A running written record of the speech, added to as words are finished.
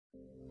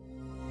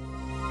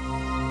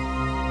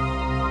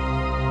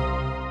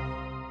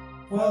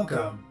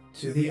Welcome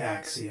to the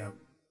Axiom.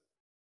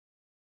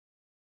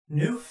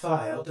 New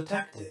file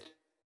detected.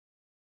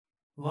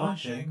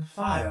 Launching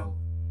file.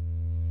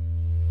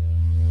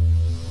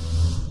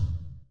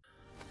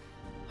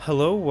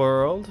 Hello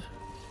world,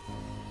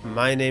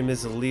 my name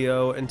is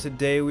Leo and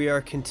today we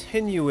are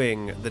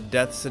continuing the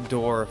Death's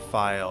Door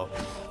file.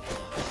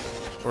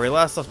 Where we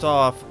last left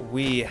off,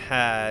 we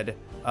had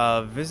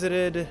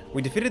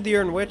we defeated the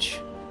Iron Witch,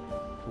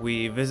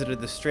 we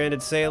visited the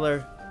stranded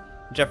sailor,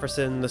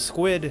 Jefferson the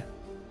squid,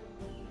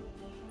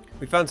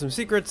 we found some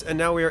secrets, and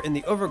now we are in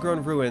the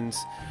overgrown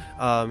ruins,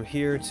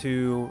 here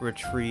to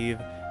retrieve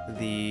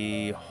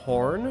the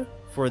horn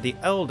for the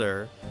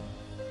Elder,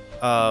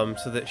 so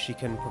that she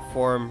can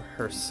perform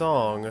her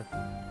song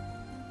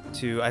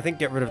to, I think,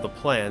 get rid of the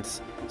plants,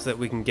 so that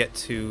we can get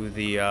to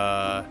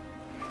the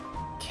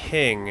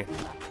king,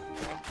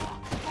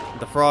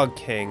 the frog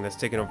king that's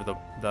taken over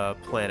the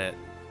planet,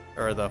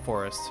 or the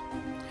forest.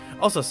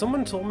 Also,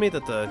 someone told me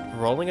that the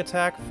rolling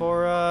attack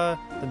for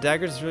the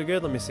daggers is really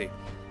good. Let me see.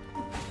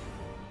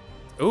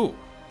 Ooh.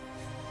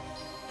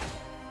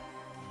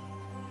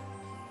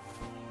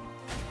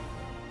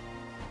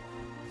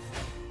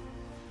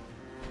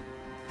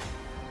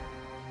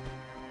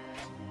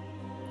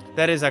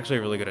 That is actually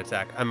a really good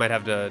attack. I might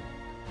have to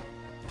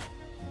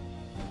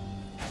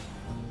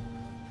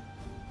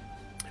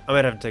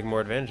take more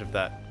advantage of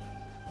that.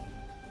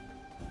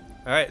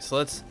 Alright, so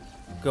let's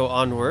go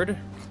onward.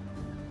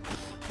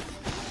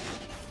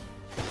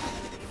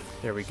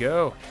 There we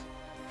go.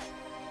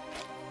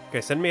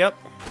 Okay, send me up.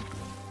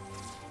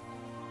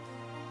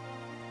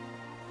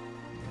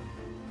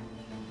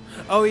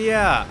 Oh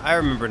yeah, I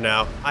remember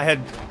now. I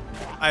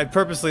had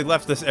purposely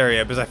left this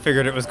area because I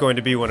figured it was going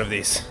to be one of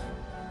these.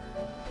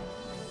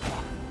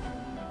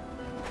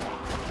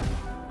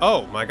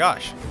 Oh my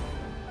gosh.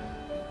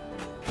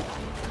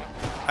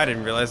 I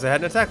didn't realize I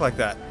had an attack like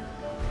that.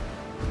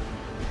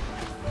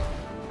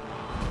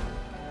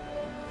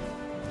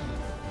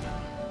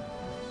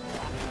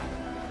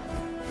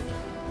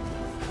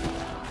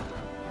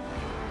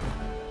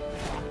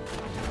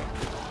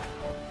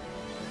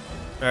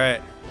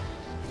 Alright.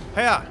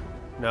 Hiya!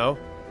 No.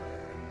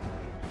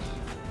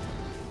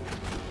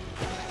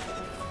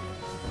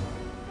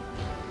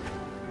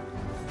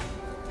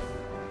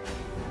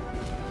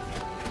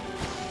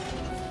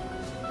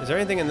 Is there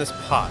anything in this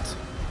pot?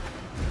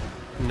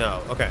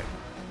 No. Okay.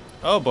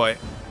 Oh boy.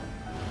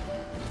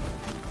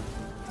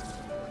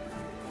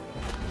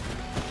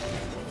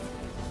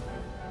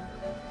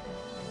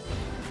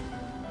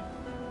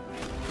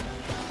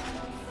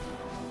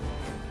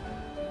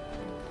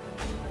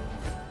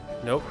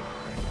 Nope.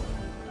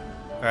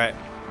 Alright.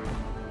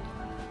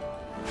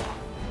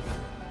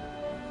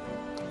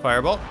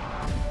 Fireball.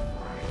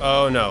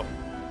 Oh no.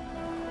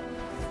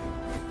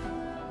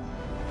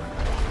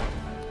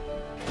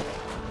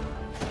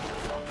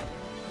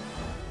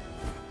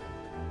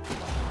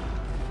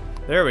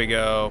 There we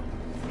go.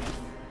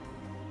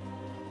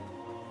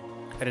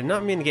 I did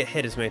not mean to get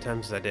hit as many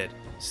times as I did.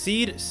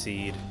 Seed,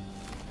 seed.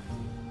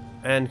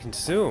 And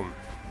consume.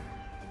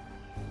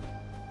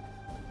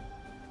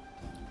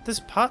 This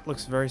pot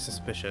looks very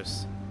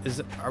suspicious.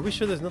 Are we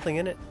sure there's nothing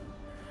in it?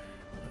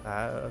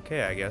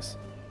 Okay, I guess.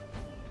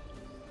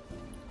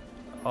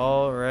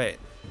 Alright.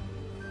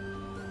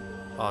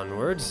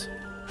 Onwards.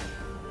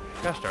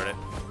 Gosh darn it.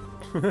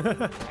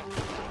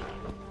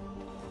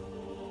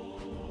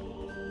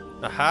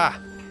 Aha!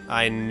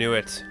 I knew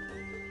it.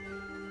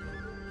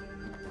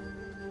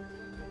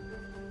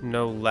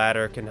 No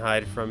ladder can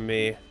hide from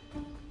me.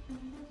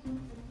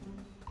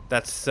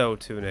 That's so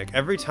Tunic.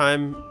 Every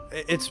time,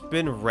 it's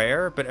been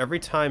rare, but every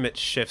time it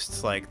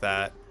shifts like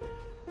that,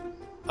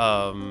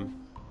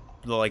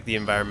 like the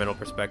environmental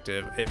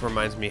perspective, it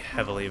reminds me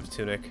heavily of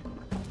Tunic.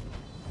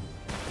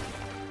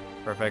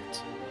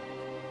 Perfect.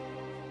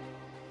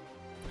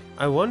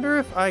 I wonder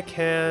if I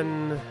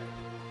can...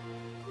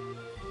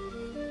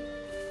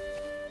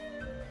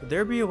 Would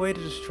there be a way to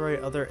destroy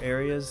other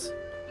areas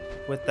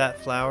with that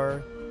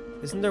flower?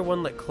 Isn't there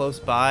one like close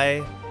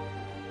by?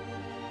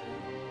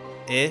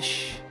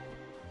 Ish?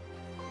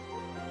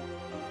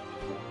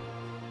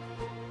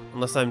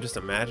 Unless I'm just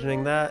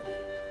imagining that?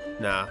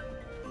 Nah.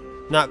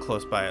 Not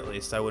close by at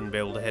least. I wouldn't be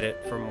able to hit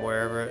it from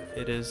wherever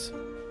it is.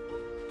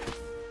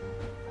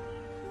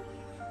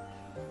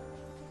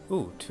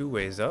 Ooh, 2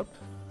 ways up.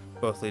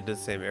 Both lead to the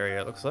same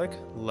area, it looks like.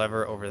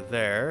 Lever over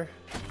there.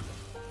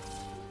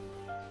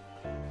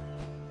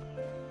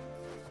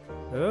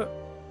 Oh,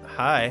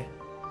 hi.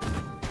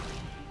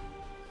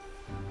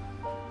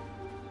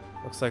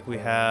 Looks like we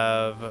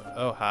have...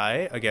 Oh,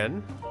 hi,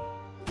 again.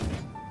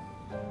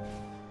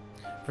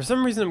 For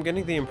some reason, I'm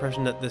getting the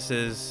impression that this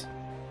is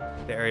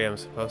the area I'm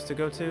supposed to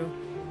go to.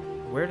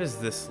 Where does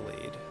this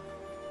lead?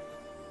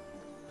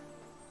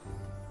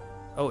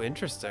 Oh,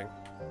 interesting.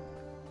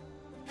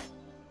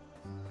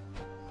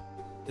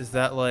 Is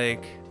that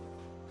like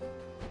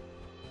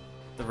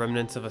the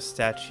remnants of a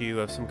statue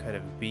of some kind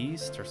of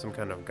beast or some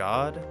kind of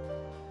god?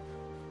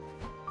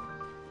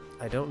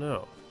 I don't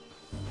know.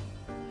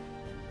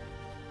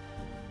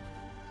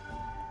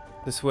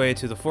 This way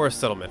to the forest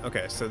settlement.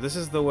 Okay, so this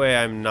is the way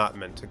I'm not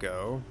meant to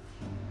go.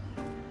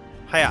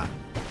 Hiya!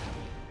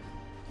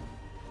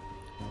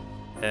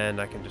 And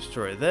I can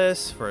destroy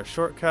this for a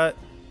shortcut.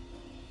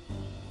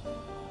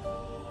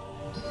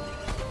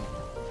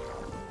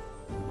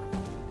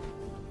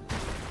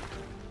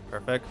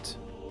 Perfect.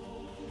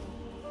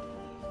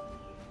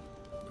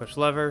 Push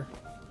lever.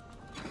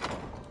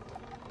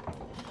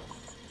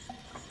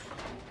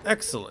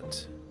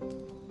 Excellent.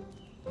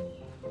 Do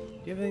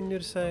you have anything new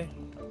to say?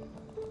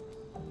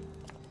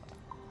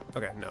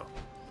 Okay, no.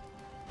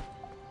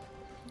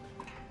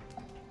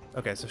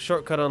 Okay, so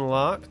shortcut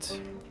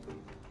unlocked.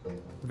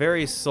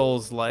 Very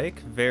Souls-like,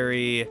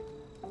 very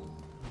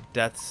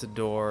Death's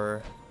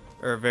Door,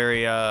 or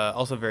very,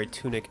 also very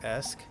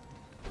Tunic-esque.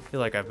 I feel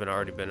like I've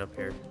already been up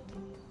here.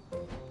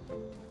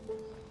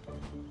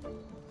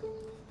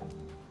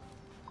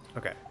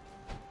 Okay.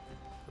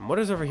 And what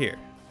is over here?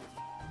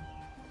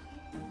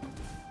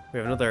 We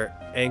have another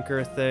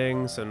anchor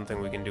thing, so nothing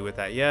we can do with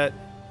that yet.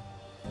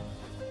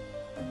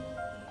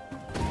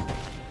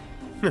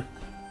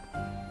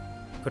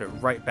 Put it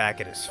right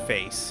back at his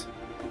face.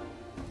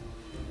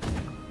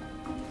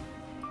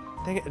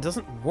 Dang it, it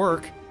doesn't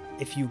work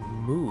if you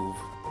move.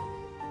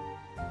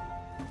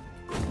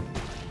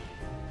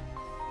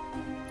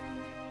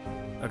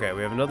 Okay,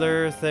 we have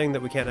another thing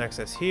that we can't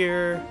access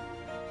here.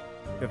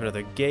 We have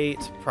another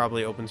gate,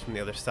 probably opens from the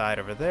other side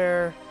over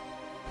there.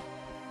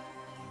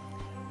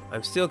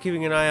 I'm still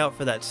keeping an eye out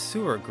for that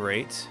sewer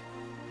grate.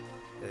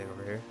 Anything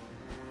over here?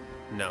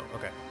 No,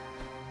 okay.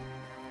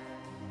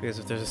 Because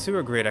if there's a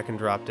sewer grate I can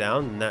drop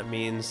down, then that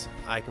means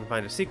I can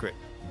find a secret.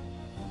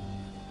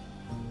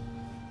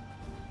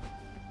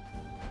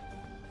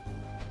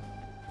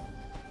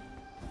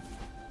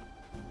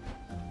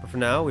 But for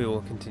now, we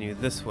will continue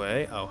this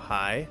way. Oh,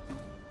 hi.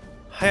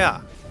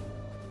 Hiya!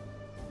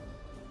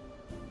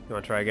 You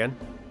want to try again?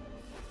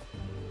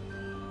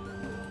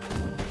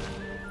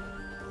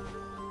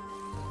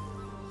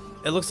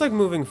 It looks like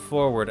moving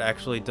forward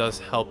actually does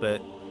help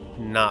it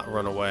not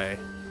run away.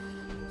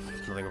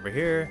 Nothing over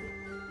here.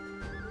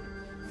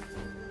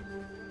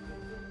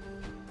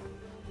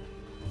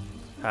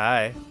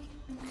 Hi.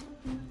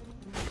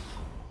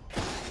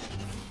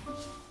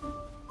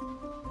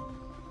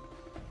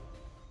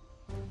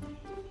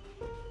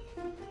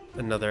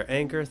 Another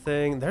anchor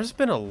thing. There's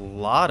been a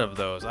lot of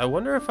those. I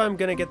wonder if I'm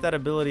gonna get that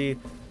ability.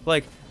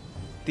 Like,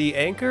 the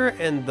anchor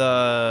and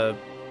the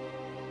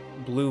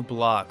blue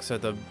blocks are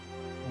the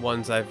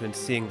ones I've been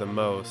seeing the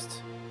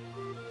most.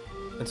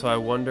 And so I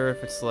wonder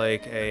if it's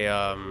like a,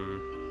 I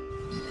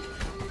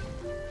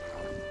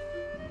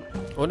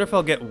wonder if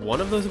I'll get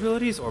one of those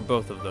abilities or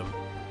both of them.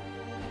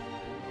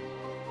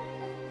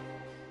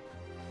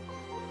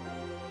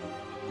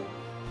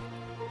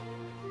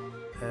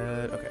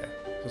 And, okay.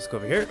 Let's go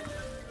over here.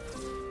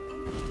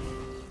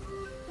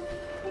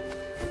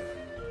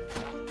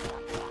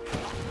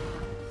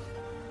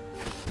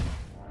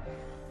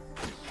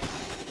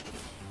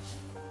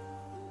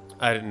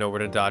 I didn't know where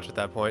to dodge at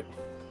that point.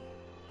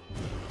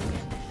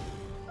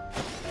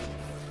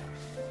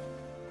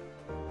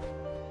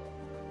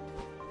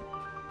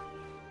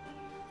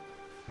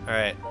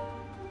 Alright.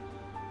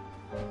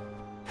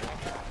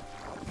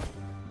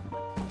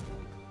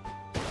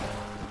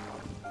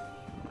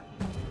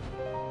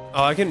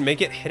 Oh, I can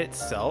make it hit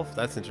itself?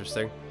 That's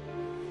interesting.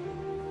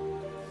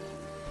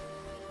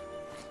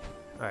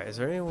 Alright, is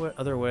there any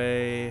other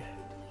way?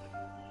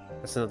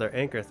 That's another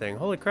anchor thing.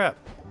 Holy crap.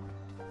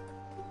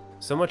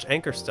 So much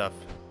anchor stuff.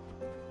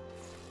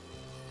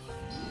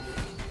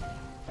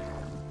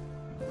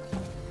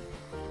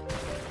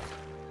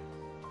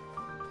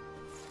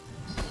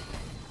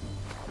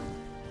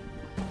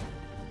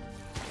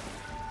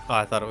 Oh,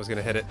 I thought it was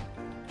gonna hit it.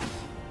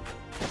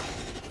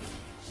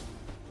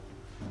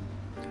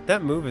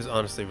 That move is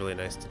honestly really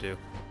nice to do.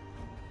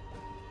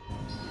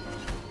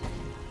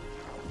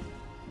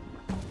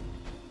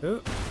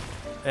 Ooh.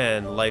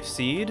 And life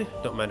seed.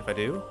 Don't mind if I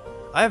do.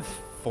 I have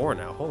 4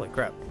 now. Holy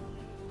crap.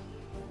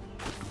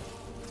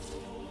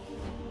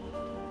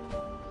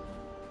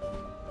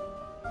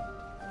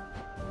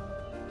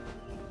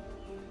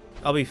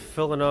 I'll be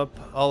filling up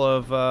all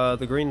of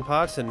the green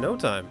pots in no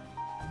time.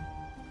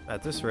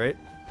 At this rate.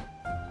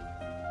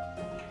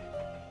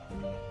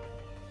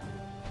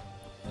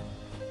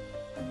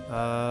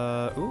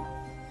 Ooh.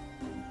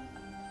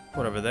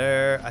 One over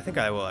there. I think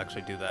I will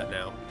actually do that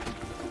now.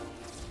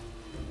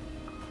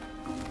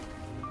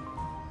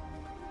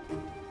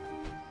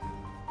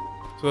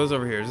 So what's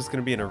over here? Is this going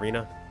to be an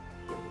arena?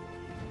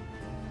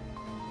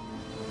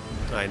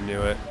 I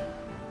knew it.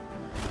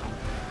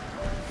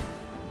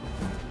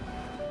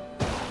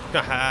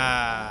 Ha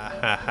ha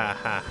ha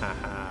ha ha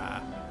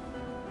ha.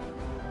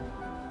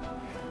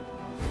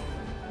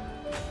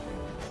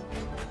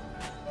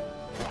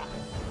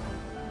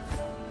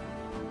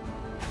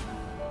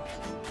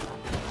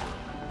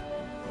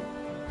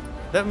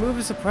 That move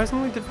is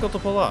surprisingly difficult to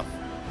pull off.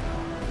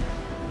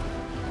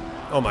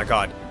 Oh my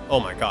god. Oh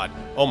my god.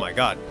 Oh my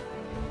god.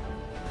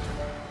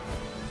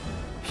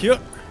 Here.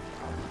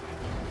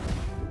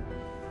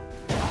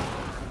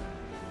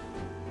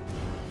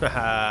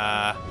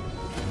 Haha.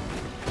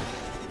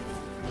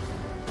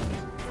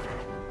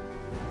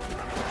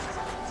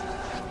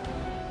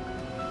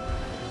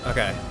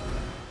 Okay.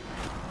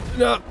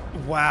 No.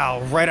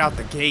 Wow, right out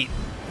the gate.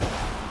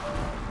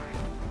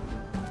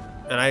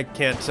 And I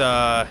can't,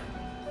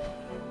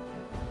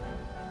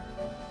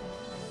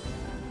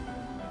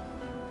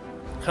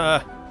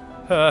 Huh.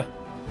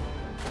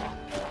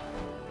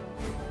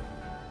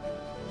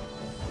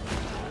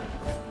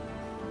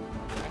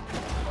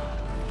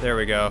 There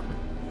we go.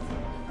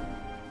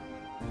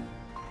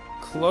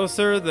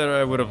 Closer than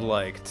I would have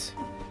liked.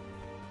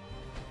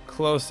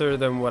 Closer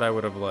than what I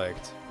would have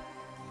liked.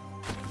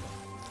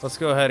 Let's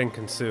go ahead and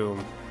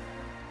consume.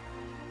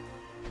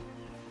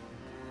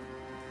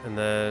 And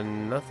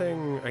then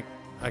nothing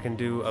I can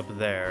do up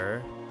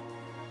there.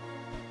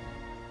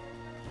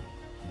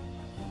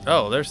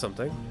 Oh, there's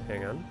something.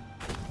 Hang on.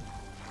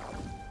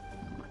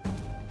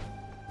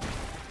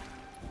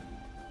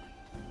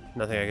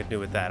 Nothing I could do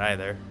with that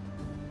either.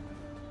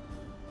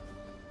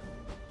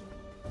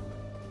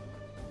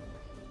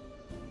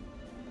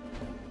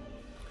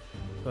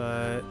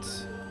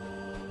 But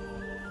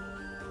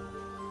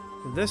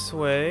this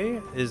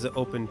way is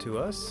open to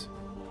us.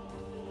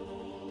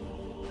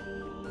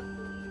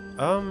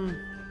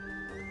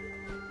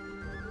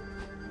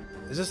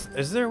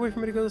 Is there a way for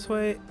me to go this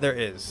way? There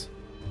is.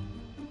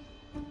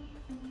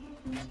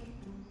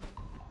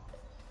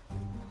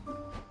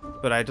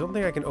 But I don't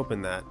think I can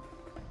open that.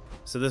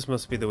 So this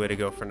must be the way to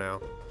go for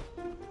now.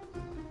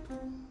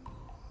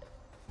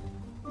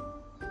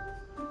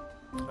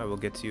 I will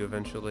get to you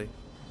eventually.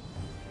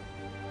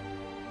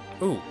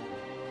 Ooh.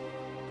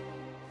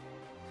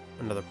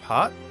 Another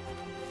pot.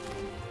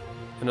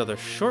 Another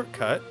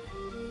shortcut.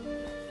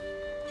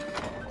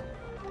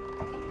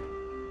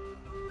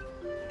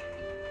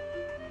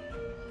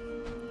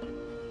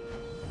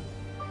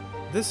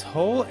 This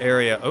whole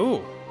area...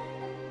 Ooh.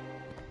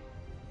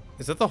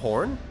 Is that the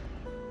horn?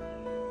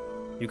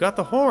 You got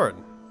the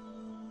horn.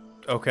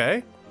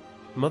 Okay.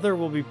 Mother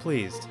will be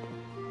pleased.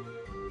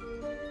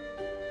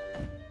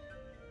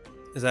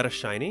 Is that a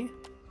shiny?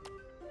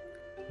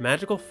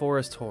 Magical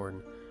Forest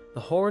Horn. The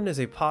horn is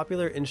a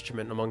popular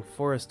instrument among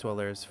forest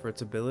dwellers for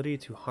its ability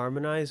to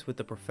harmonize with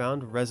the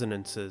profound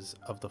resonances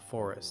of the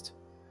forest.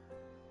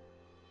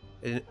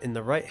 In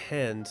the right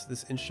hands,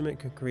 this instrument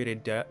can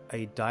create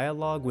a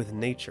dialogue with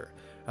nature,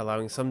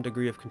 allowing some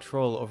degree of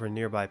control over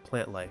nearby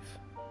plant life.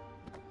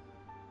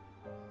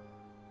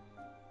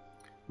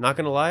 Not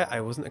gonna lie,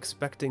 I wasn't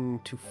expecting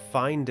to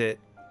find it.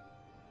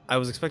 I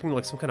was expecting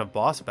like some kind of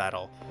boss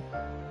battle.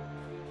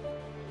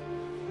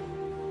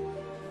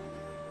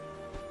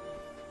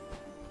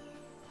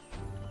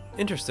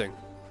 Interesting.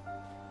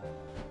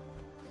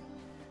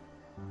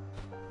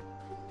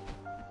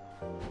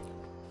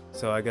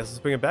 So I guess let's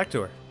bring it back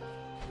to her.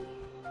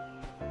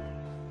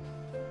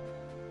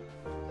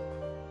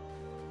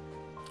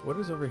 What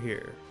is over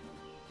here?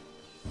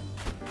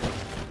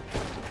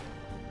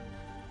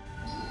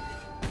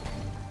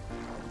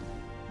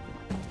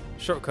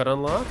 Shortcut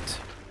unlocked.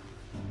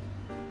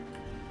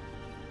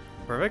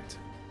 Perfect.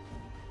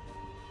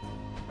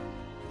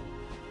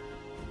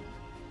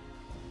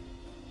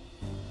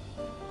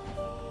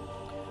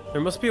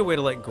 There must be a way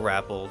to like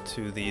grapple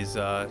to these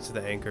to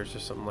the anchors or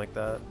something like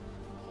that.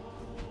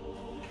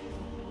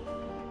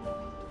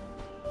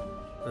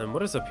 And then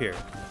what is up here?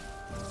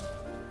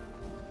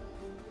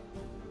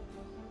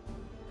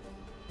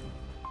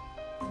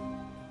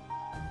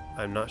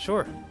 I'm not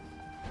sure.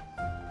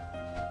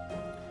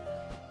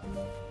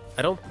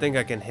 I don't think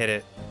I can hit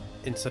it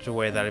in such a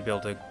way that I'd be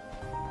able to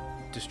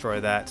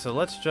destroy that. So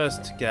let's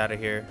just get out of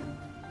here.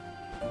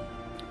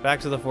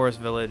 Back to the forest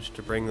village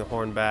to bring the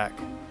horn back.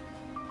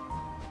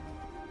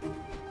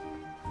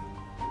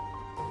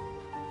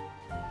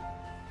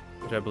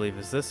 Which I believe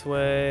is this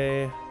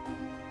way.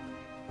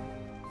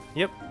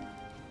 Yep.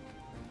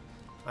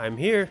 I'm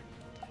here.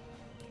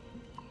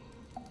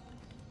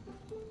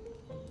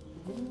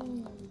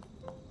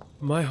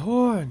 My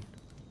horn!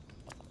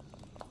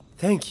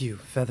 Thank you,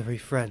 feathery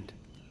friend.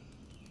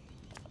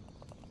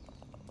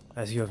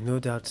 As you have no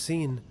doubt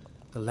seen,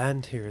 the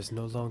land here is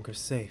no longer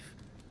safe,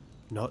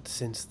 not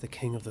since the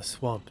king of the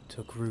swamp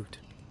took root.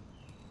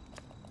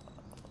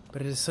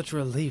 But it is such a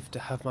relief to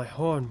have my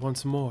horn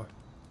once more.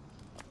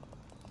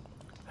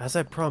 As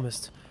I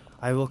promised,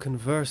 I will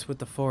converse with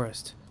the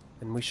forest,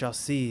 and we shall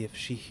see if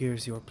she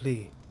hears your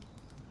plea.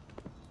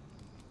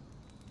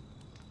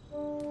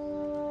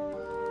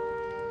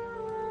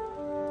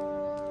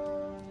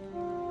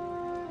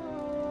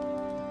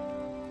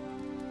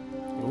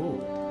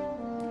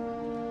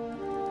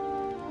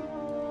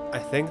 I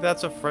think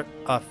that's a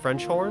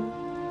French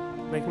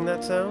horn making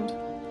that sound.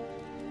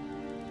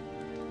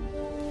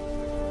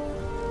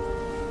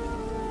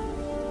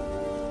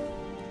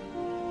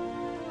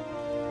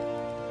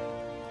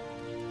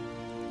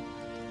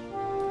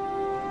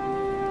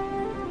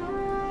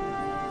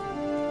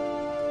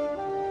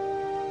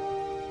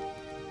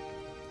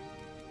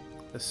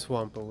 The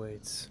swamp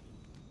awaits.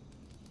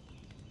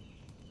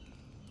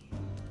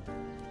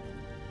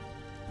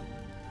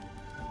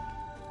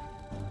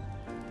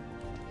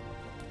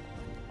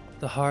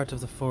 The heart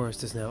of the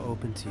forest is now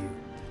open to you,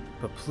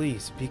 but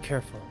please be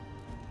careful.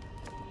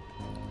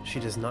 She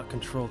does not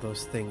control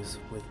those things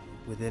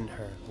within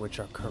her which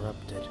are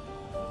corrupted.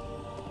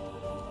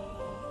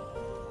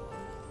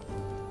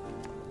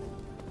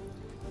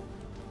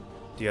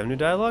 Do you have new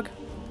dialogue?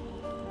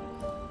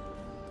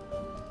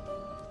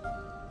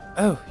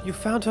 Oh, you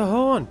found her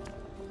horn!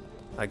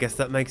 I guess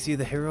that makes you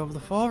the hero of the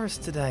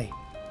forest today.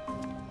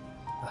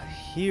 A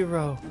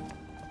hero.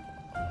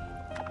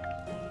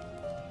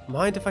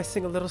 Mind if I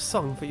sing a little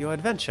song for your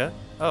adventure?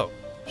 Oh,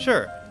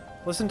 sure.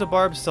 Listen to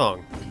Barb's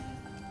song.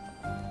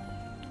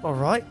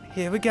 Alright,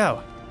 here we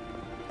go.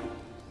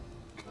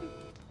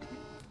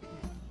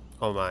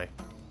 Oh my.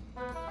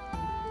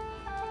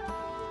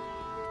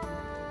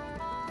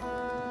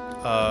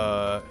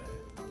 Oh.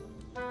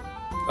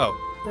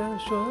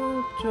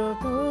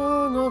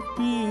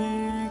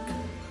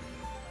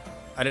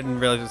 I didn't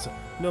realize it was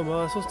no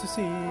muscles to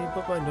see,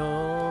 but by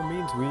no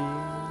means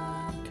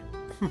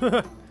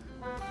weak.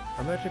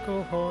 A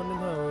magical horn in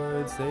the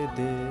woods they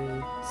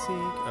did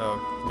seek.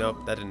 Oh,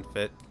 nope, that didn't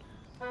fit.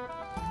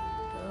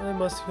 I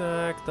must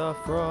smack the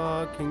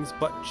frog king's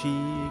butt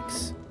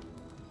cheeks.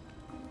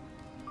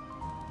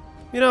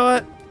 You know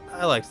what?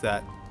 I liked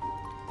that.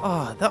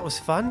 Ah, that was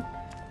fun.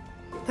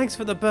 Thanks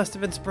for the burst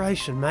of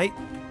inspiration, mate.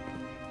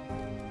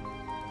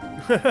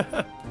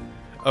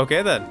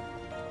 Okay then.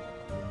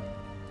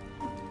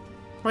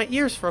 My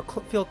ears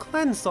feel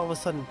cleansed all of a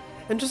sudden,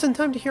 and just in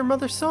time to hear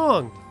Mother's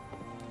song.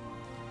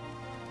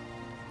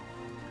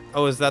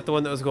 Oh, is that the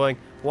one that was going,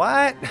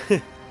 what?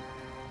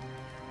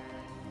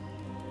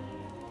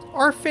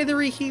 Our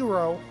feathery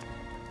hero.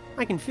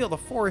 I can feel the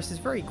forest is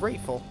very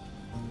grateful.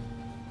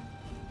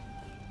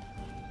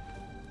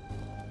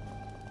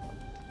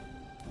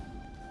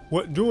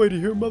 What joy to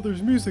hear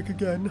Mother's music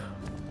again.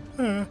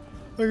 I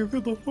can feel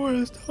the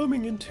forest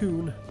humming in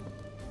tune.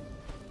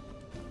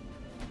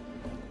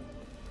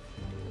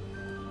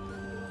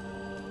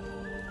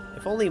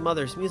 If only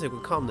Mother's music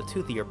would calm the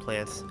toothier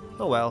plants.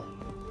 Oh well.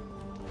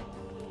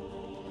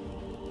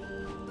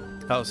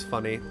 That was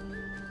funny.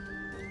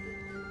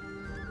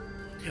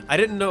 I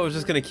didn't know it was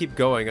just gonna keep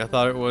going. I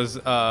thought it was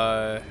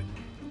gonna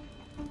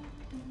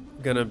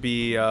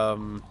be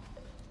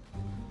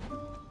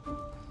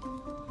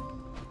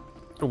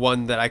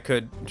one that I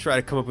could try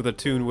to come up with a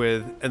tune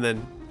with and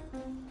then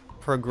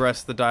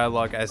progress the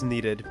dialogue as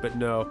needed, but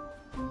no.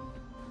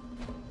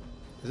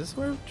 Is this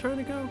where I'm trying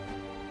to go?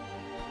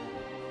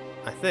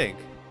 I think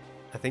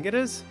it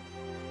is.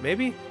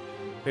 Maybe?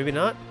 Maybe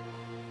not?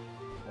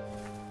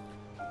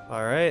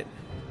 Alright.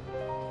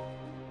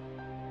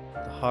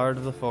 The heart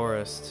of the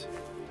forest.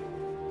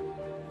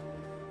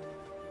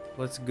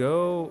 Let's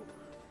go.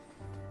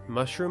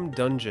 Mushroom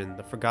Dungeon,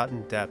 the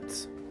Forgotten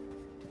Depths.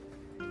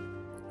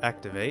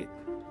 Activate.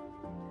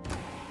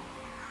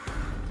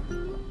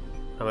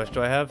 How much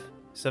do I have?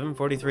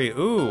 743.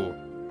 Ooh!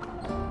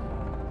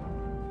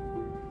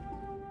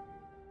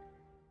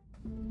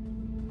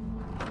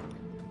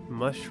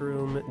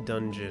 Mushroom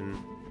Dungeon.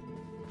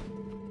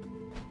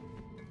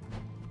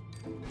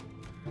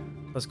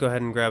 Let's go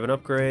ahead and grab an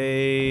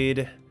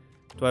upgrade.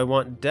 Do I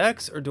want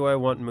dex or do I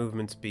want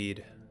movement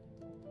speed?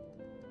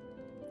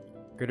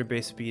 Greater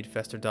base speed,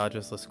 faster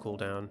dodges, less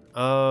cooldown.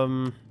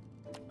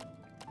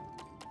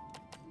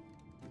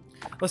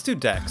 Let's do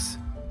dex.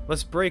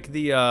 Let's break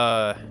the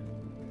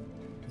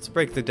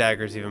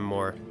daggers even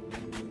more.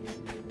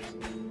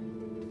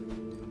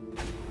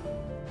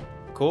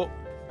 Cool.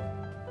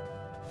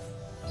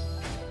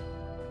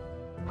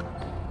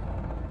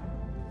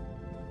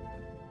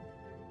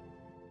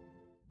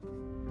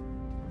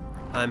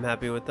 I'm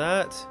happy with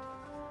that.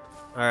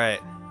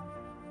 Alright.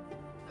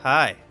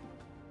 Hi.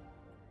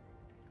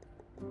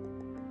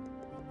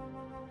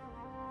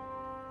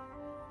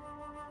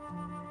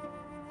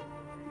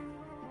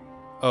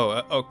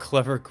 Oh,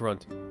 clever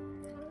grunt.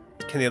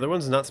 Can the other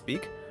ones not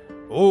speak?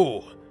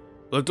 Oh,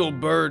 little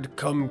bird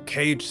come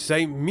cage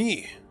say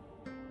me.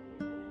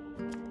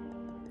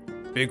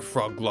 Big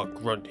frog luck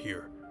grunt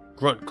here.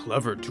 Grunt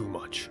clever too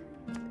much.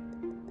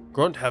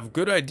 Grunt have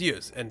good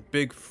ideas and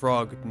big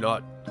frog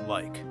not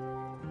like.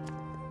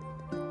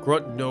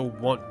 Grunt no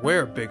want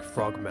wear big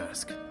frog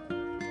mask.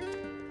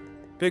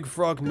 Big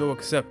frog no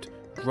accept.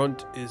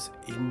 Grunt is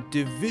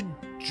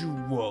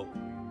individual.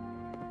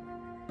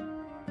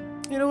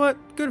 You know what?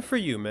 Good for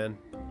you, man.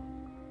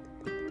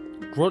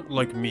 Grunt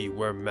like me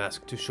wear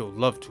mask to show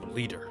love to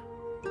leader.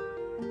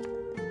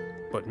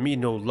 But me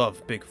no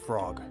love big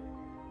frog.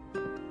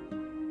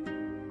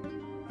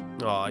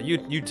 Aw,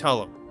 you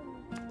tell him.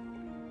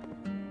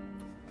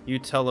 You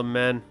tell him,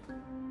 man.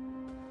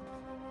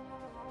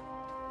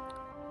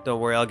 Don't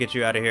worry, I'll get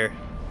you out of here.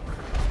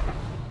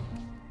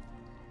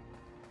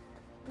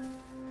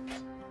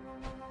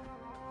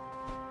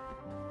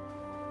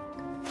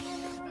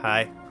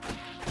 Hi.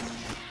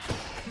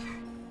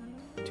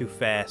 Too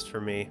fast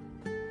for me.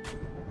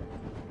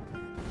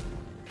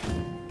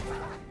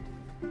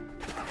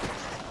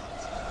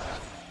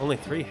 Only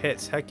 3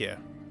 hits, heck yeah.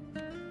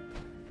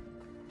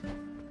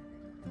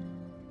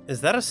 Is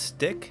that a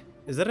stick?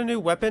 Is that a new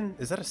weapon?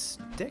 Is that a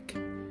stick?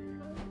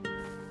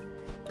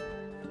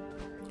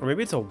 Or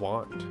maybe it's a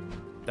wand.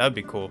 That would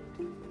be cool.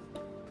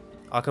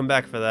 I'll come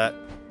back for that,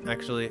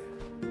 actually.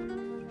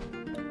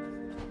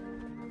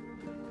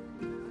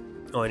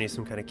 Oh, I need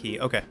some kind of key.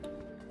 Okay.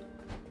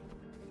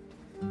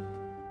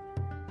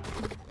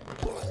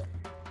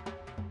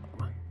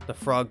 The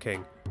Frog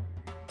King.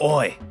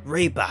 Oi,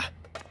 Reaper!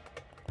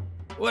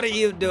 What are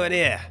you doing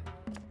here?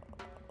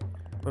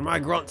 When my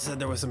grunt said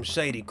there was some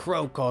shady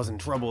crow causing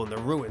trouble in the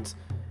ruins,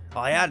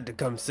 I had to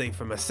come see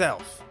for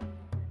myself.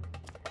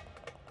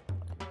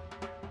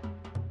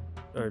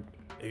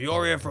 If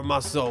you're here for my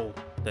soul,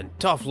 then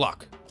tough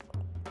luck.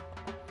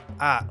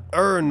 I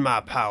earned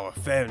my power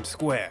fair and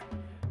square.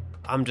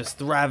 I'm just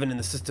thriving in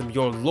the system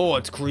your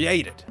lords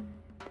created.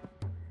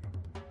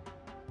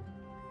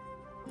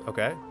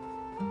 Okay.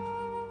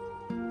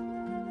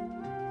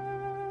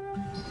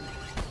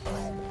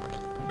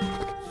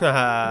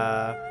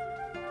 Haha.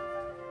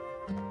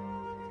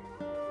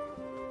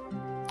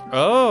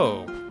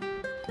 Oh.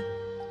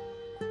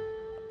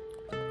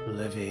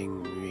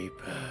 Living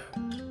Reaper.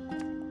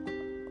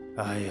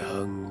 I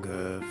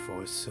hunger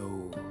for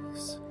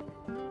souls.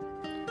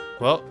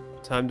 Well,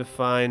 time to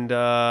find,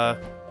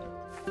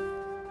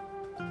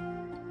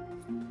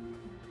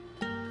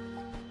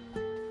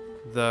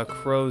 the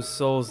crow's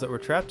souls that were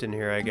trapped in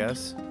here, I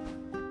guess.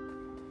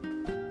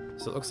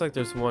 So it looks like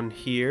there's one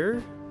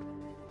here.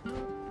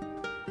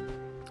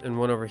 And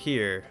one over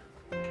here.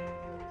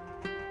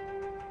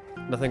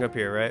 Nothing up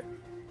here, right?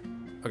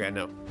 Okay,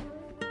 no.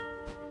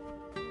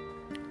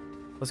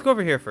 Let's go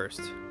over here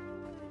first.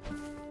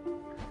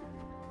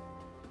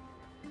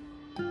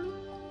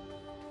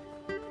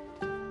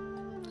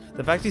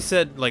 The fact he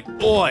said, like,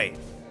 oi!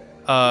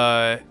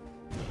 I'm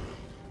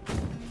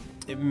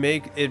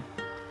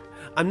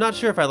not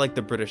sure if I like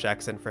the British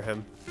accent for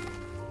him.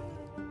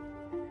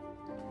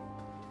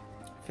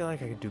 I feel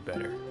like I could do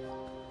better.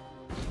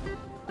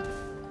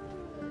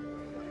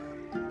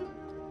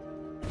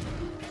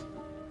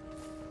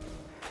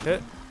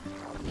 Hit.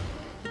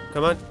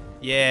 Come on.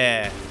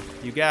 Yeah,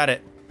 you got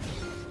it.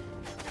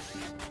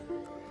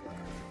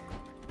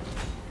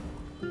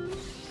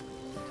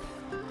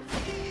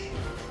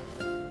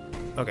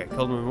 Okay,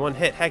 killed him in one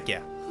hit. Heck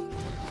yeah.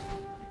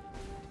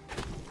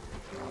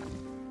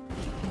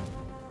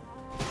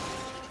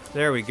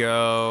 There we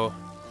go.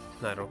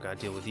 I don't gotta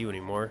deal with you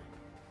anymore.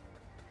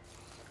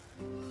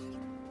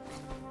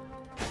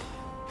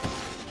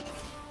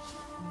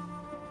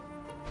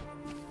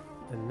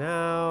 And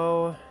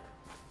now...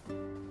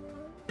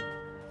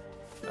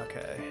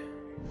 Okay.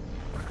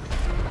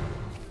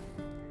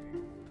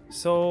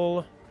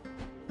 Soul.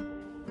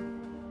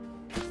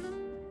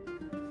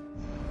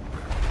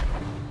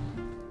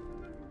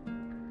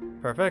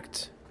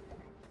 Perfect.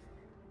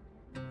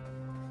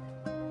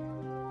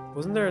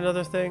 Wasn't there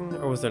another thing,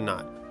 or was there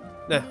not?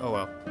 Nah, oh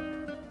well.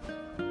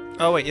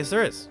 Oh wait, yes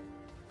there is.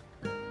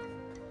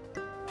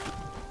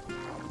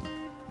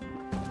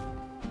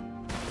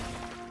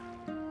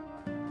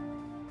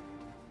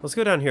 Let's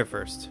go down here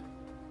first.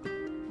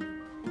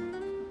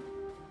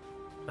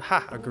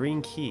 Aha, a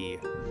green key.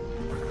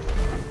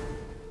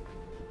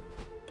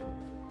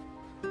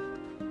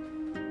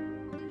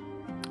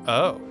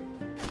 Oh.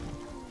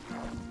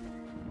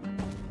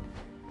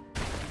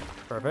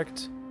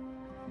 Perfect.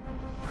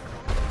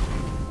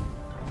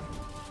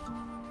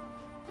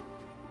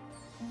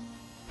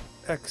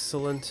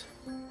 Excellent.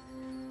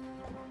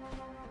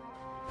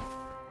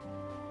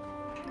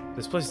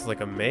 This place is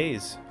like a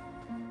maze.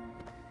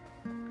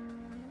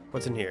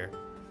 What's in here?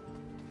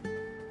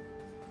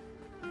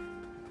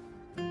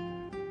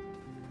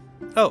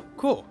 Oh,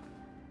 cool.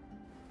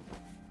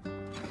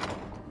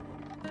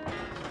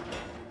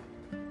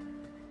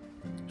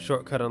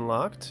 Shortcut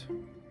unlocked.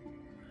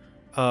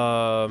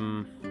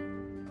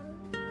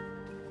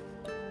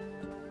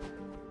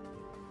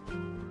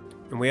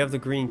 And we have the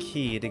green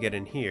key to get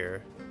in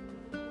here.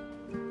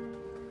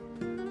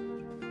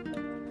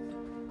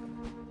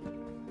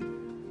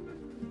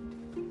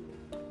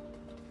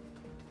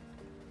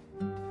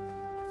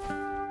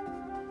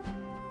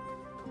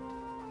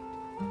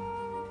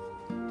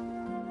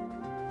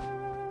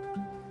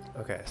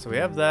 Okay, so we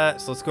have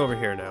that, so let's go over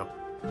here now.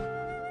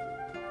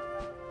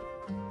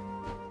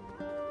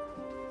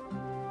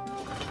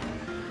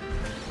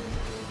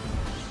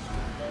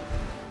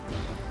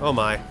 Oh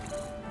my.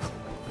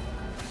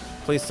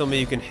 Please tell me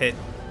you can hit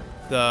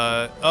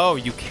the... Oh,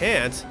 you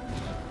can't?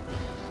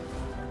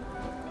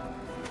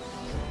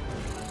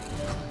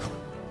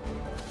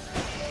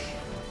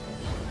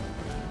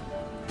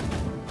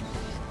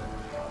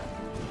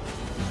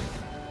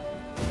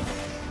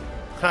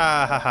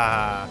 Ha ha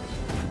ha.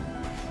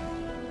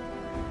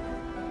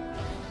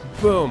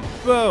 Boom,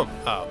 boom.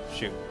 Oh,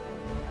 shoot.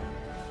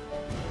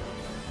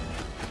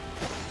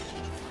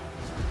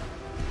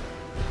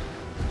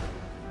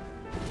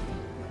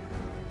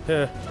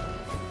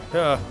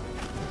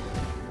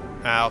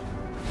 Ow.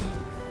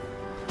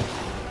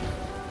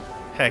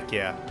 Heck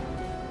yeah.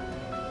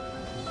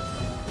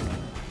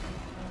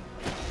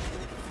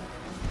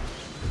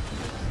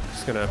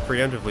 Just gonna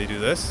preemptively do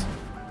this.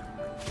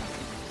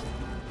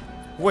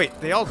 Wait,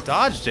 they all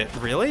dodged it,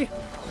 really?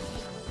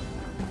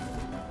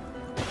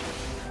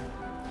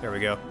 There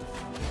we go.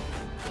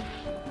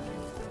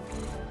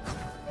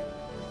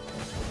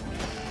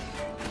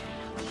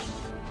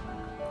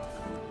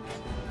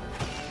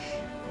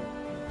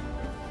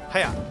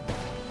 Hiya!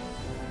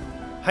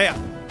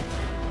 Hiya!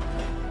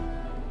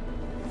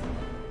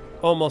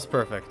 Almost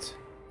perfect.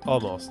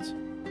 Almost.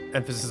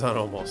 Emphasis on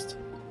almost.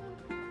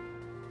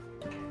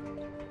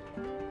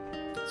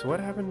 So what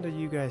happened to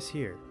you guys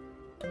here?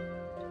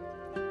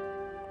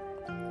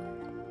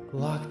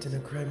 Locked in a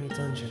grimy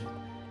dungeon.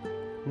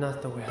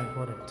 Not the way I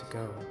wanted to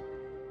go.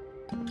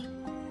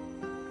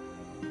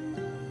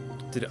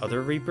 Did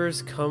other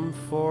Reapers come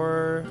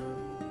for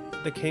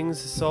the king's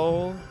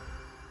soul?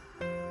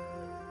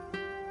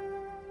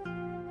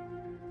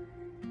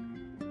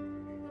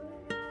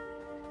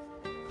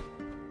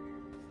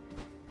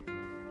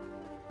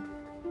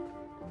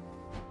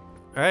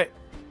 Alright.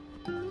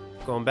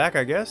 Going back,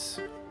 I guess.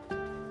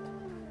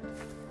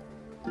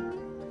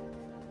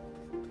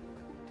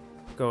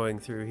 Going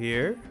through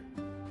here.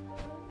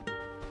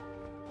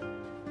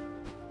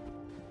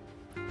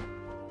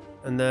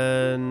 And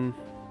then...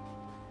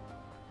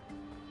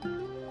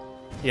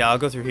 yeah, I'll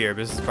go through here, but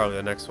this is probably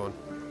the next one.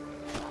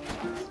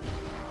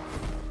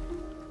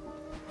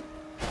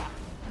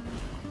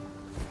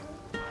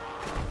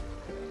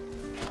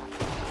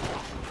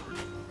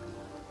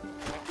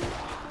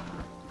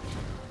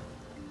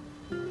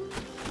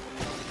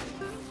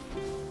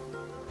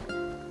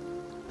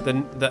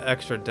 The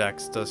extra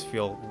dex does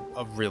feel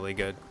really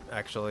good,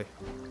 actually.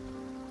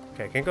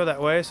 Okay, I can't go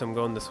that way, so I'm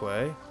going this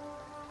way.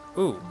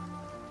 Ooh.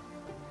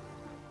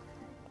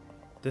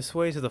 This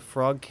way to the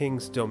Frog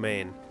King's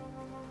domain.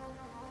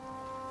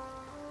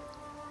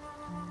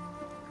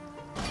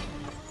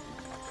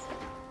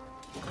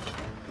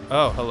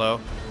 Oh, hello.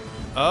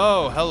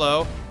 Oh,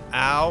 hello.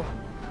 Ow.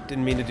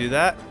 Didn't mean to do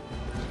that.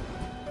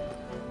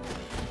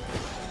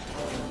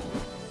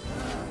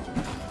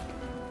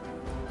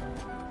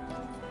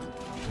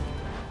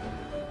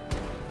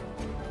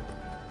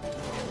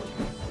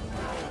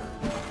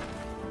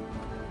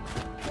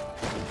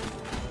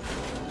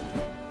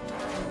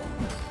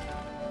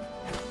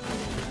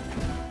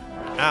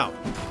 Ow.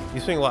 You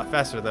swing a lot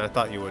faster than I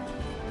thought you would.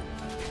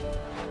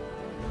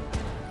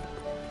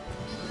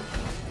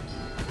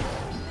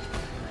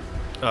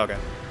 Okay.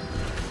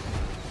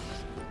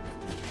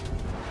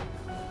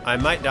 I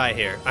might die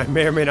here. I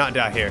may or may not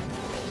die here.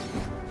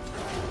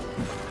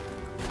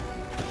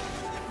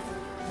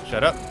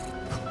 Shut up.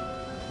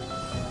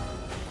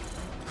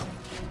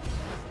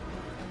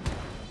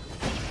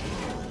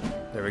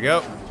 There we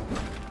go.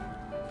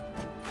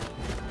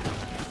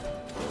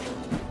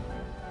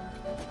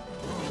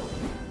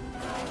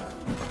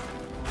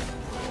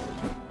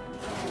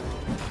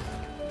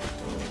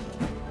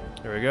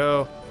 There we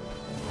go.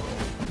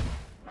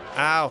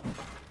 Ow.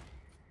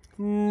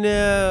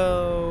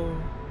 No.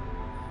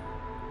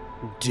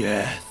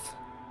 Death.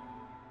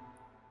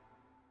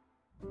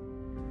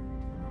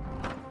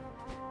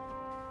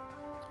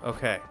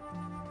 Okay.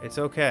 It's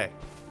okay.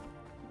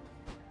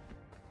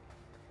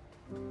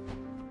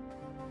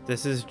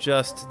 This is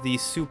just the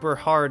super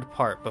hard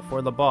part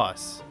before the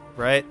boss,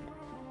 right?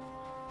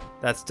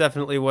 That's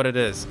definitely what it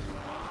is.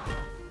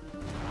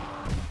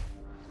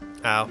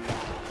 Ow.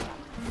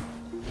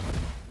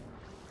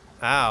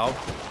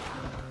 Ow.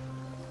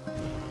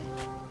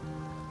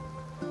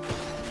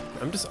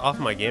 I'm just off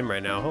my game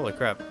right now. Holy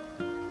crap.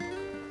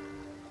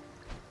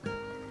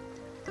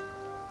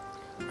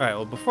 Alright,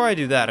 well, before I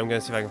do that, I'm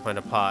gonna see if I can find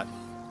a pot.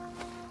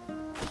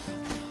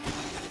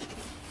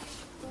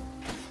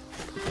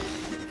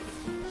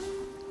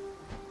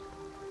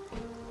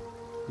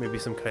 Maybe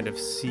some kind of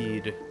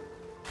seed.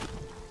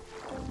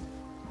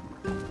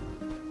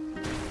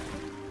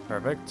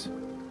 Perfect.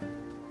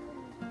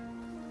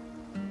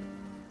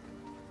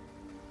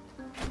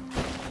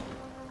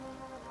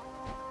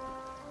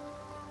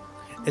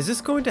 Is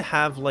this going to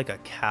have like a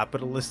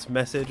capitalist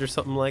message or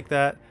something like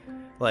that?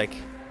 Like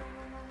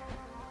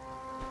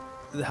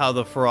how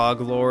the Frog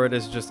Lord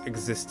is just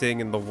existing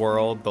in the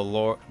world the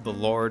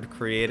Lord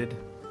created?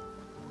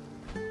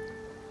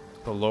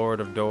 The Lord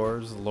of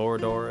Doors,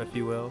 Lordor, if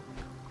you will.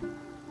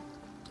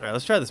 Alright,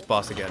 let's try this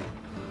boss again.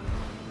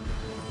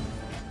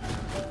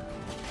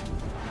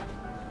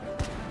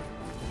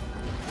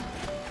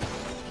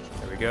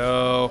 There we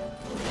go.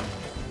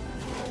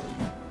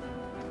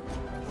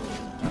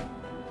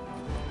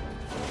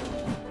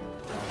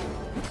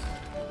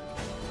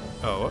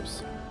 Oh,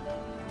 whoops.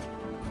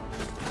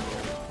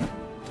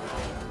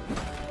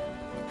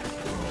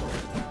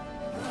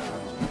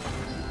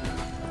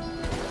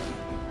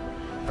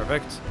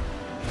 Perfect.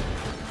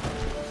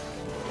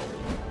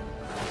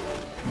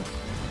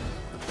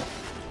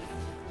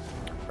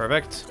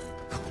 Perfect.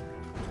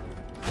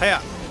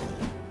 Hiya!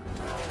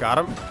 Got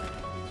him.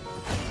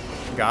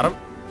 Got him.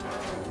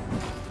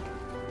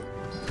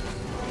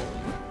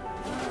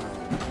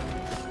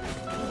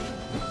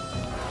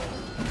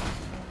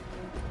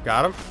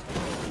 Got him.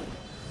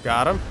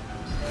 Got him.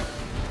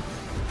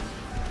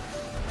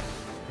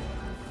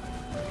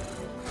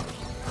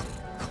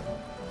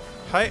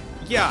 Hi,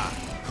 yeah.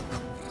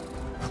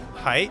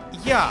 Hi,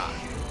 yeah.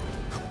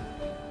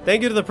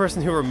 Thank you to the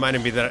person who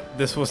reminded me that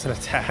this was an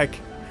attack,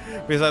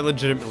 because I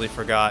legitimately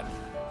forgot.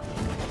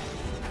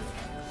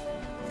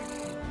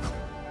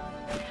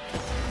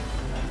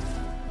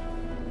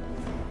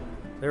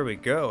 There we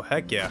go.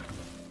 Heck yeah.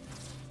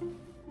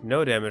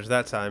 No damage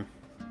that time.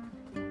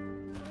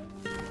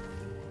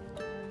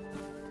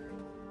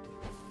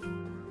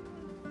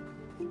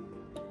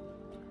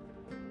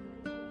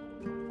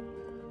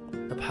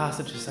 The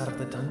passages out of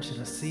the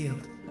dungeon are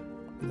sealed,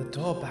 and the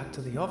door back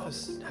to the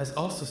office has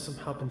also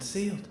somehow been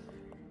sealed.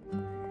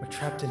 We're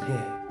trapped in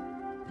here.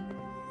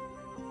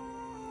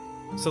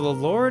 So the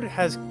Lord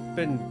has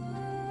been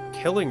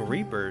killing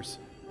Reapers.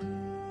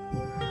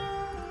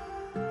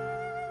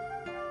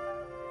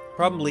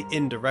 Probably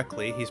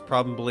indirectly. He's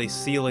probably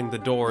sealing the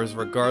doors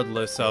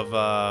regardless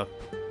of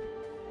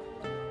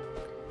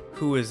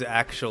who is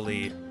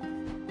actually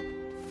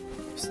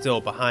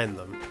still behind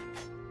them.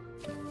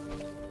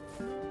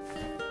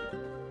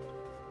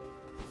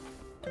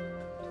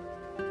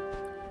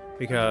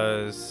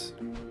 Because,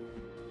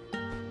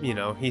 you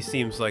know, he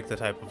seems like the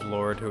type of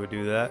lord who would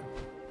do that.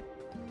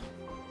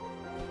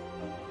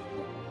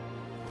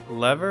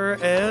 Lever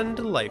and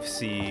life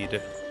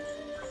seed.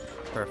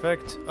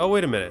 Perfect. Oh,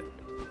 wait a minute.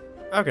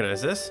 I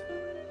recognize this.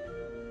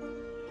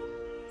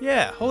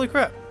 Yeah, holy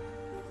crap.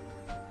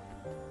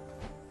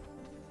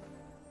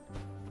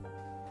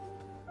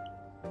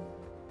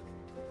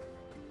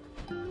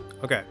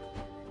 Okay.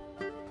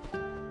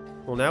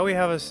 Well, now we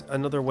have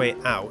another way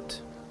out.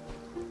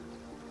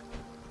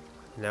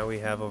 Now we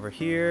have over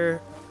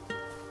here.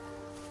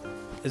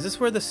 Is this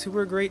where the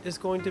sewer grate is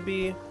going to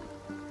be?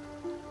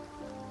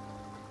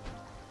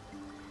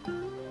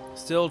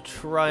 Still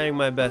trying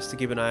my best to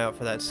keep an eye out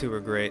for that sewer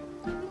grate.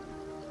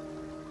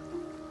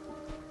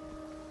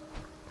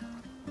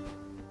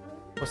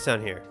 What's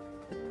down here?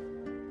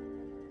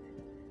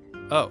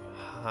 Oh,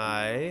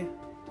 hi.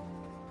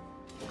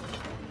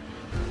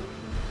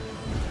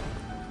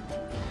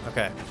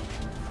 Okay.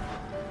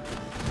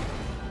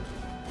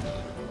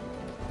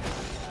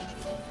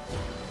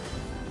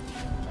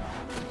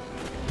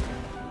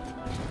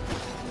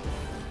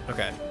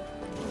 Okay.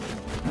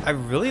 I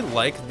really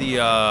like the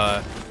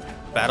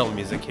battle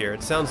music here.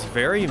 It sounds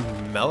very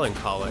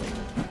melancholic.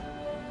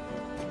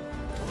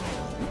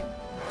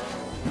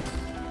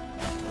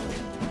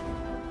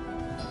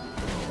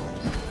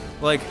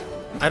 Like,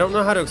 I don't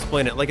know how to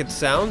explain it. Like, it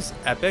sounds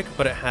epic,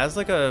 but it has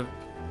like a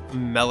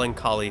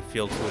melancholy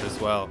feel to it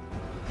as well.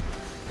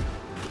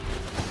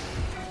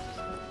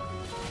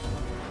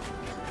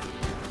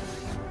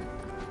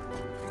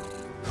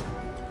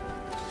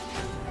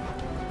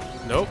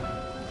 Nope.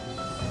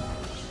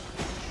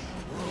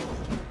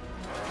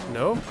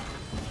 Nope.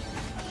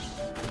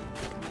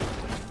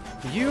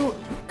 You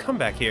come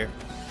back here.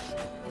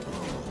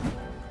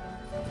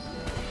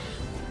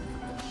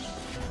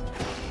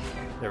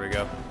 There we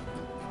go.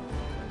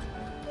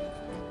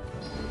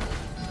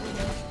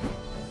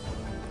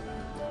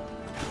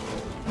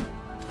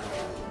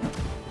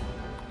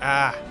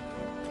 Ah!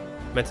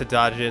 Meant to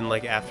dodge in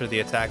like after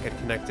the attack had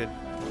connected.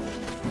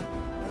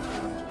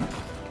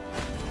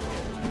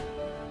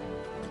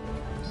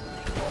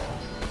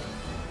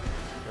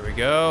 There we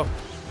go.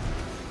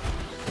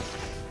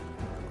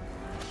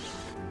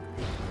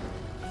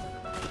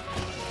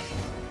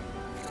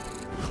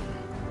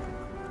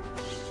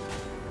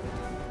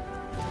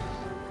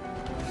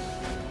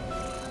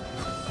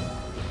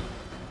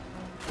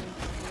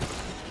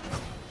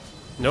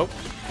 Nope.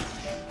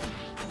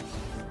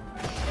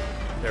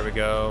 There we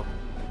go.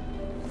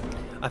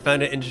 I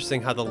found it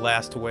interesting how the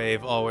last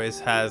wave always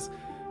has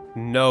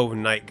no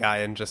night guy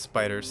and just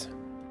spiders.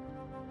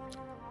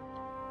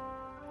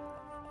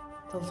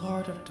 The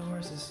Lord of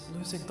Doors is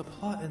losing the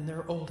plot in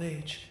their old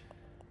age.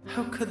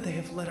 How could they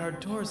have let our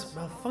doors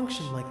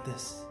malfunction like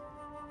this?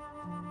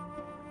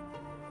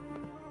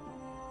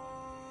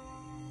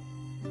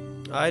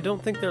 I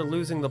don't think they're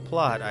losing the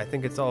plot. I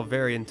think it's all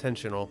very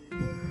intentional.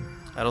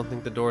 I don't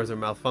think the doors are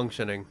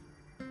malfunctioning.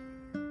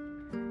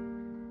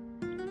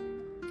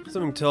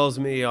 Something tells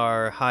me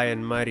our high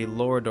and mighty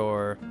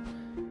Lordor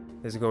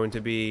is going to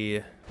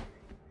be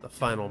the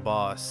final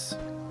boss.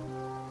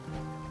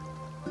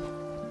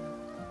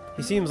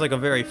 He seems like a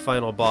very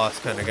final boss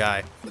kind of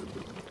guy.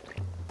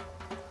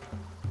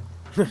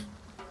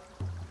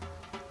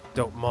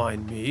 Don't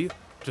mind me,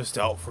 just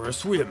out for a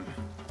swim.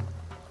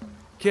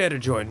 Care to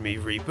join me,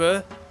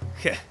 Reaper?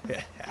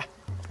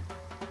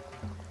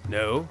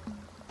 No?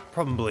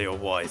 Probably a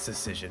wise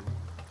decision.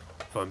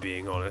 If I'm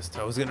being honest,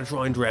 I was gonna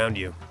try and drown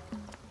you.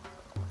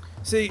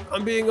 See,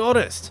 I'm being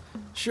honest.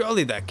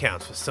 Surely that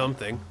counts for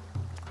something.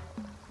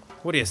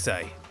 What do you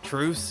say?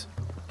 Truce?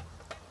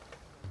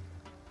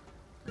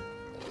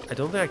 I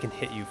don't think I can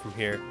hit you from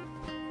here.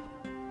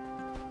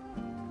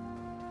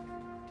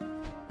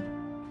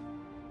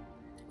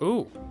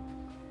 Ooh.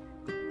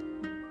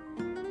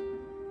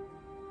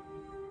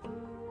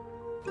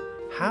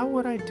 How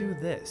would I do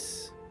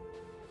this?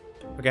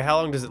 Okay,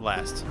 how long does it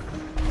last?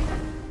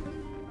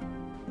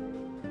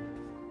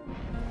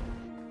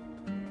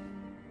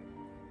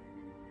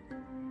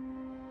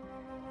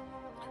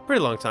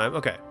 Pretty long time.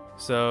 Okay,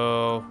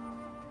 So,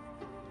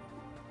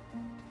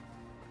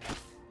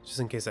 just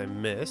in case I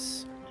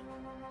miss.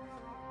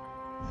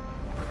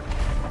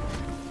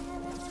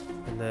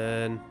 And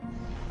then...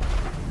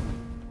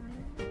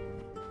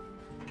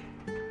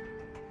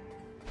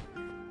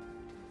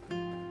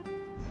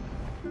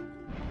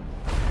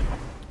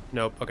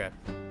 Nope, okay.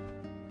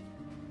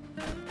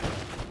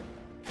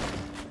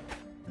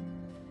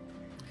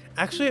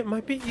 Actually, it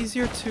might be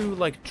easier to,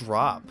 like,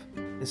 drop.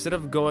 Instead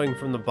of going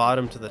from the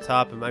bottom to the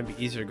top, it might be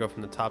easier to go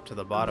from the top to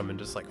the bottom and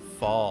just, like,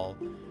 fall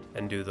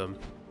and do them.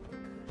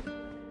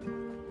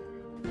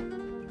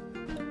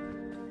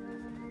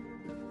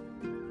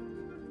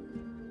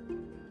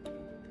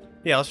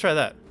 Yeah, let's try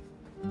that.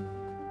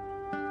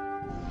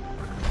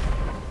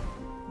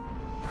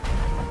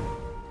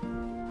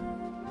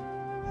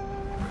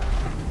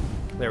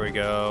 There we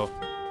go.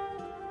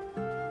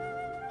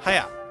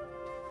 Hiya!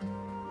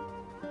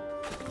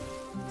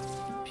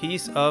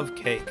 Piece of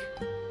cake.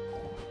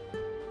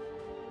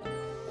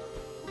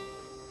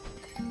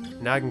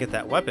 Now I can get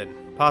that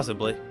weapon,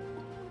 possibly.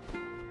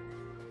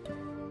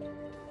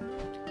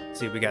 Let's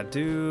see, we got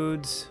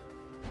dudes.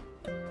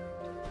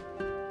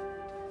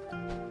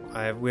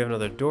 We have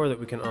another door that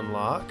we can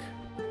unlock.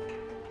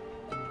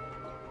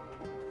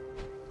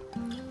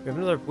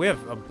 We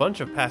have a bunch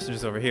of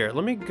passages over here.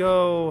 Let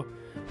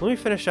me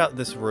finish out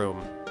this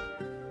room.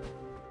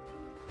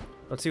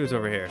 Let's see what's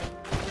over here.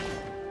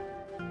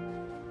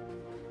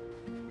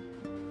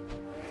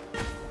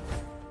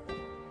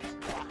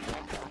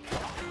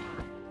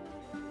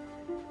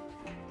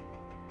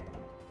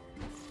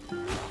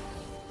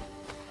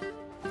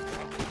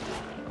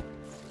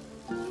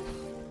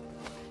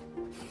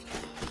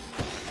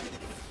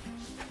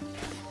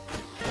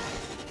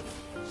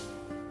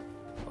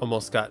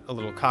 Almost got a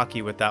little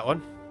cocky with that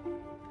one.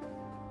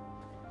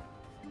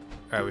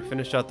 Alright, we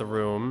finished out the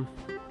room.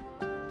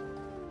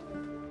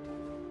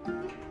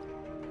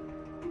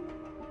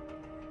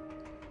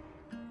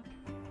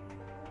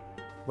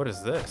 What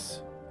is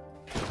this?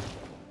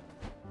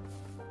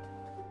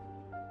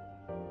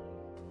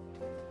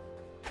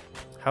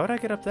 How would I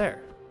get up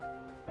there?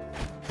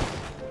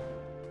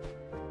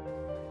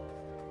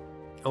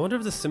 I wonder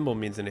if the symbol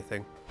means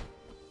anything.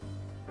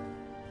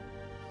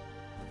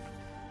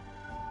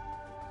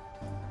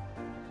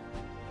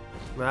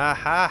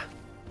 Aha!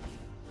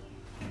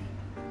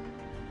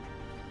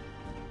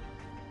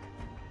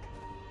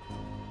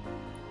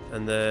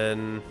 And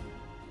then...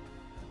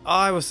 Oh,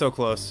 I was so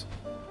close.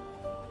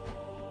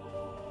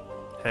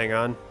 Hang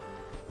on.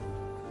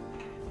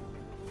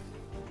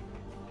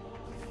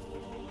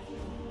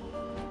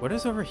 What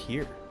is over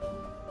here?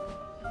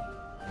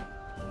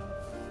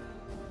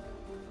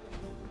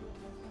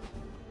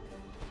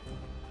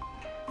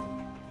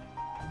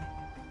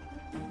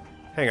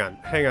 Hang on.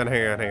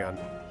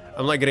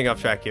 I'm like getting off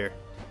track here.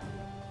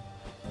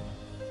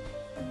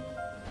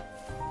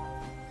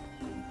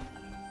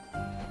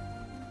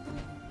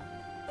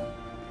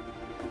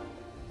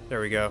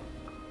 There we go.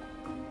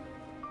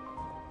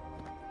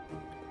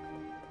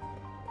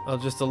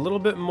 Just a little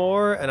bit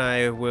more and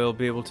I will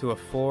be able to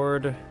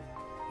afford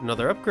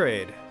another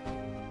upgrade.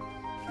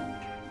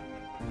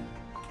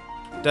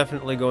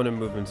 Definitely going to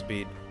movement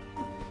speed.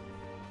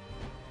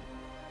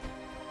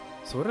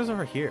 So what is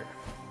over here?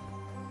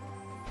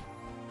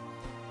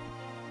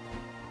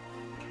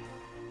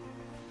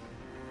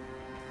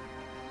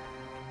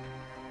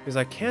 Because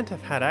I can't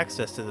have had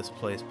access to this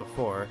place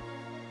before.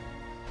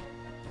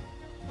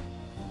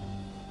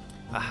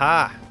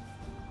 Aha!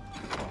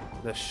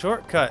 The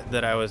shortcut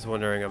that I was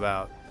wondering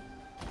about.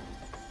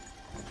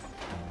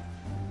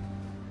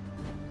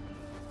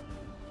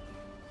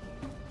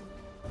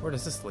 Where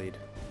does this lead?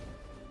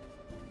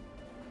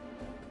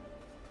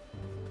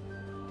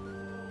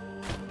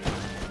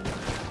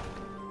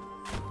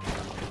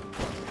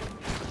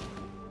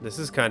 This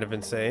is kind of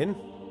insane.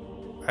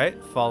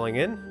 Right, falling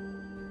in.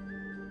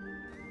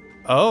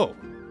 Oh!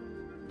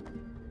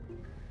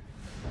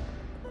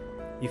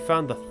 You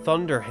found the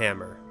Thunder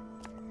Hammer.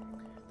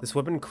 This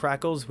weapon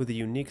crackles with a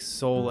unique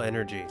soul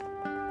energy.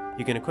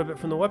 You can equip it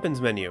from the weapons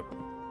menu.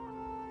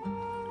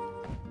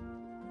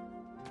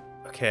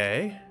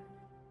 Okay.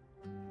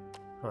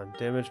 On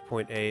damage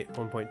 0.8,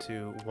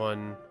 1.2,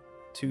 1,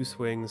 2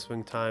 swings,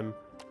 swing time.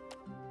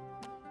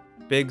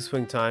 Big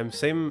swing time,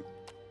 same...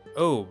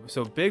 Oh,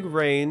 so big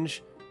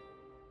range.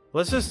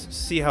 Let's just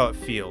see how it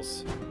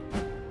feels.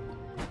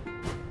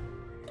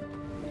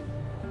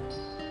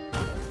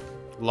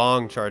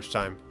 Long charge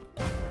time.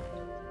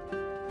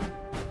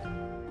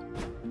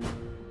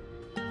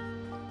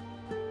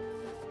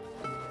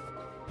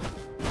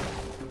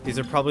 These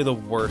are probably the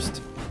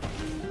worst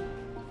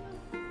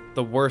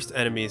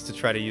enemies to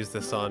try to use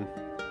this on.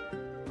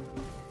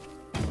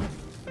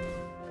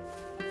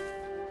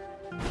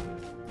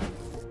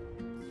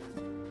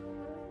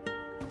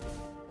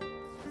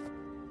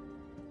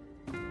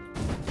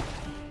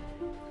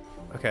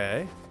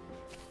 Okay.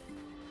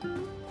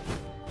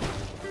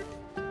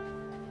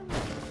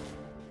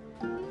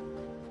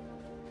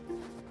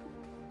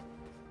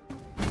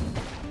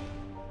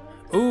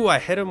 Ooh, I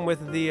hit him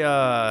with the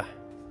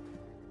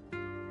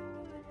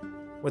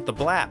with the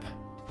blap.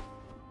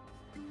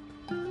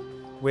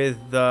 With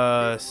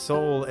the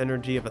soul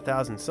energy of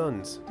 1,000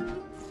 suns.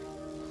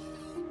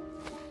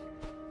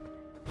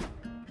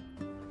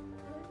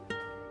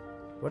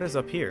 What is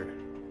up here?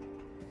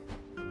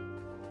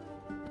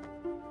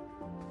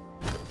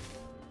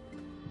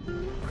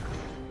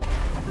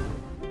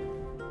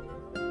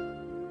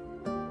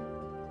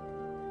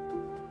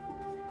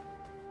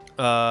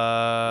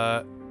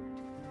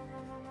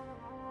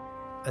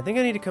 I think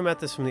I need to come at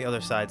this from the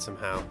other side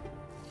somehow.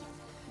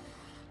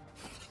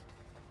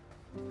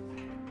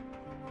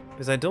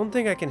 Because I don't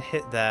think I can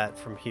hit that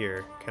from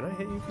here. Can I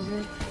hit you from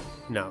here?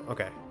 No,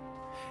 okay.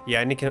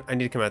 Yeah, I need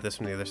to come at this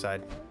from the other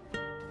side.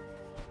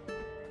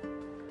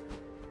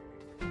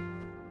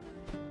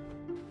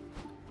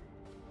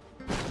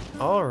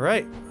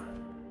 Alright.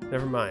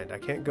 Never mind, I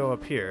can't go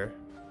up here.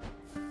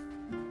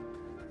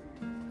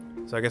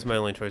 So I guess my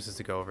only choice is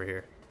to go over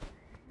here.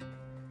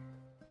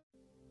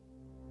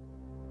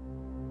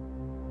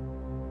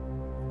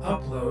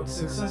 Upload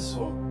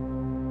successful.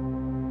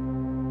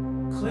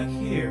 Click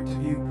here to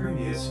view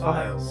previous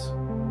files.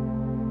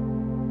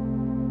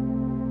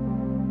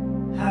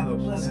 Have a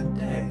pleasant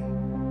day.